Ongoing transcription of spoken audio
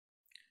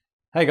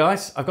Hey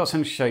guys, I've got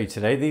something to show you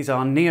today. These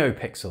are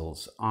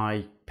NeoPixels.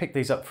 I picked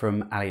these up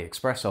from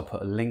AliExpress. I'll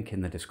put a link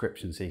in the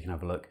description so you can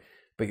have a look.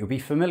 But you'll be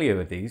familiar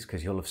with these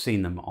because you'll have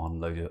seen them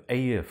on loads of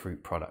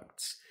Adafruit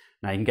products.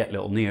 Now you can get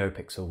little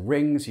NeoPixel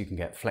rings, you can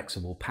get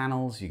flexible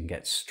panels, you can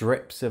get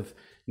strips of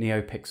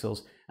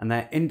NeoPixels, and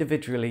they're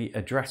individually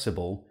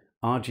addressable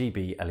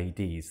RGB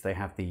LEDs. They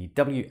have the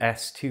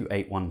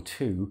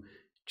WS2812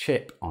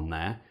 chip on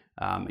there.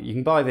 You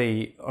can buy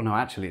the, oh no,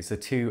 actually it's the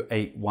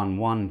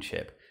 2811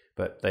 chip.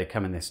 But they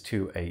come in this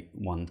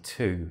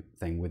 2812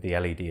 thing with the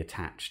LED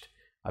attached.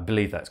 I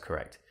believe that's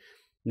correct.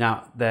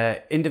 Now,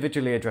 they're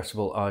individually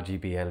addressable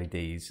RGB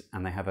LEDs,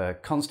 and they have a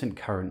constant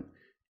current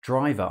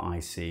driver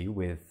IC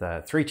with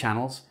 3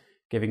 channels,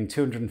 giving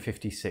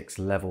 256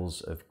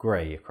 levels of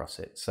grey across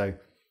it. So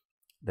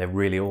they're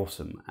really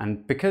awesome.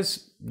 And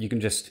because you can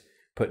just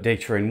put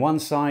data in one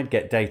side,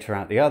 get data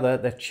out the other,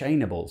 they're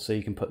chainable. So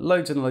you can put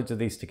loads and loads of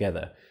these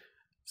together.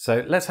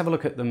 So let's have a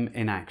look at them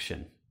in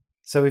action.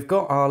 So we've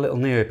got our little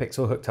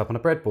NeoPixel hooked up on a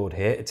breadboard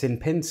here. It's in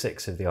pin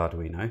 6 of the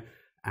Arduino,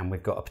 and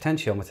we've got a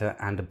potentiometer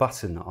and a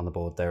button on the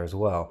board there as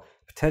well.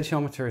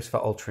 Potentiometer is for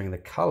altering the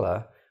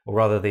color, or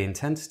rather the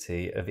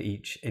intensity of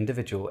each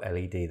individual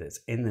LED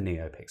that's in the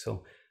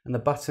NeoPixel, and the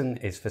button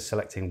is for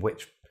selecting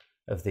which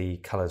of the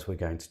colors we're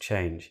going to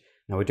change.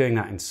 Now we're doing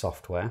that in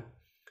software.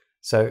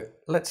 So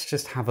let's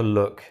just have a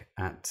look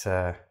at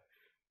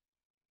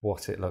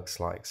what it looks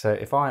like. So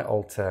if I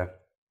alter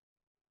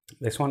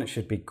this one, it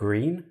should be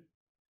green.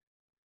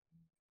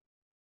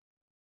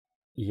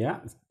 Yeah,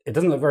 it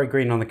doesn't look very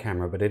green on the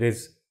camera, but it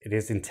is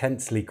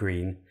intensely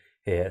green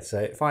here. So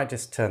if I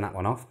just turn that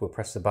one off, we'll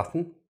press the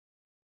button,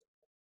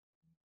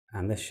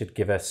 and this should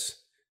give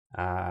us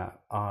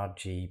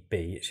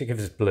RGB. It should give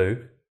us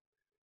blue.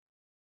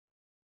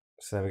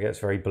 So there we go, it's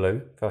very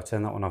blue. If I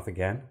turn that one off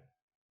again,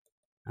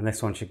 and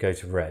this one should go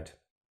to red.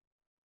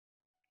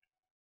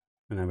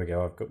 And there we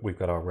go, we've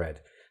got our red.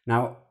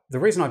 Now, the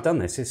reason I've done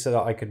this is so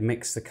that I could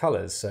mix the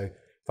colors. So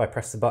if I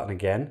press the button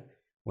again,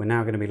 we're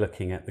now going to be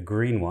looking at the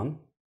green one.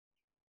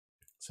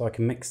 So I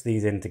can mix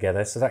these in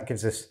together. So that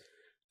gives us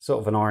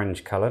sort of an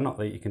orange color, not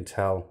that you can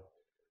tell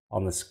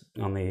on the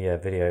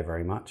video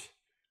very much.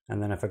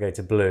 And then if I go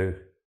to blue,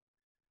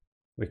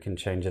 we can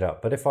change it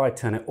up. But if I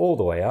turn it all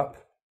the way up,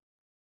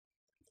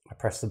 I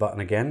press the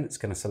button again, it's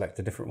going to select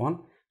a different one.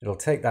 It'll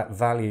take that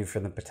value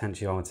from the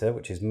potentiometer,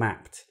 which is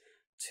mapped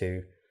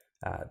to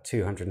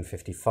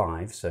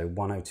 255, so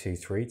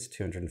 1023 to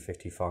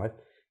 255.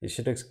 It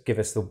should give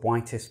us the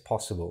whitest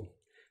possible.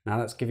 Now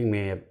that's giving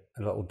me a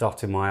little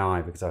dot in my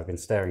eye because I've been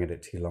staring at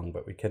it too long,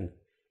 but we can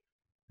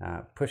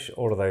push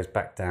all of those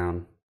back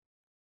down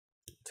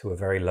to a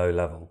very low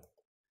level.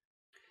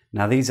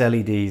 Now these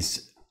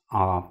LEDs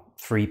are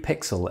 3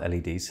 pixel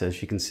LEDs, so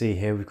as you can see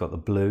here we've got the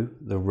blue,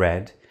 the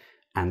red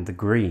and the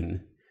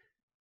green.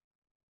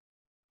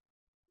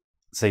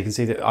 So you can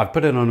see that I've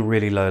put it on a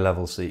really low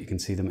level so you can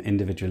see them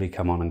individually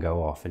come on and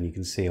go off, and you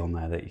can see on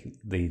there that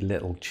the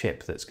little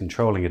chip that's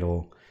controlling it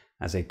all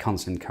as a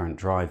constant current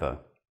driver.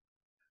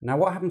 Now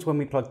what happens when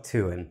we plug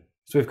 2 in?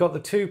 So we've got the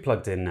 2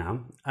 plugged in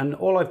now, and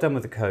all I've done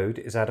with the code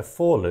is add a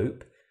for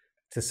loop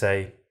to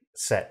say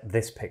set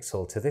this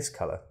pixel to this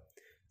color.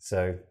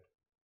 So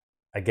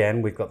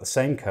again, we've got the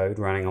same code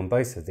running on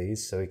both of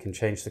these, so we can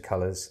change the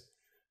colors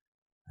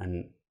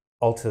and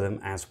alter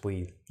them as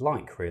we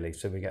like, really.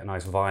 So we get a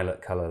nice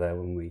violet color there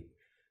when we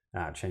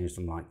change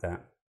them like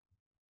that.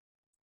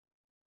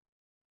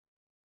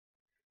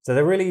 So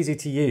they're really easy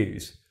to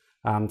use.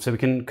 So we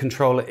can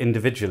control it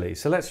individually.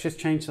 So let's just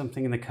change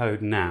something in the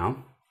code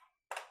now.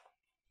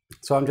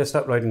 So I'm just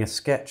uploading a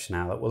sketch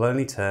now that will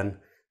only turn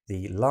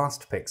the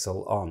last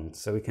pixel on,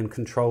 so we can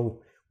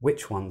control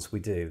which ones we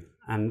do.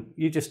 And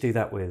you just do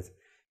that with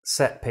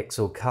set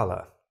pixel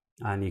color,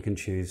 and you can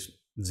choose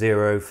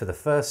 0 for the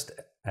first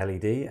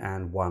LED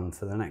and 1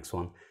 for the next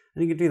one.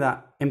 And you can do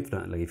that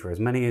infinitely for as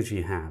many as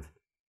you have.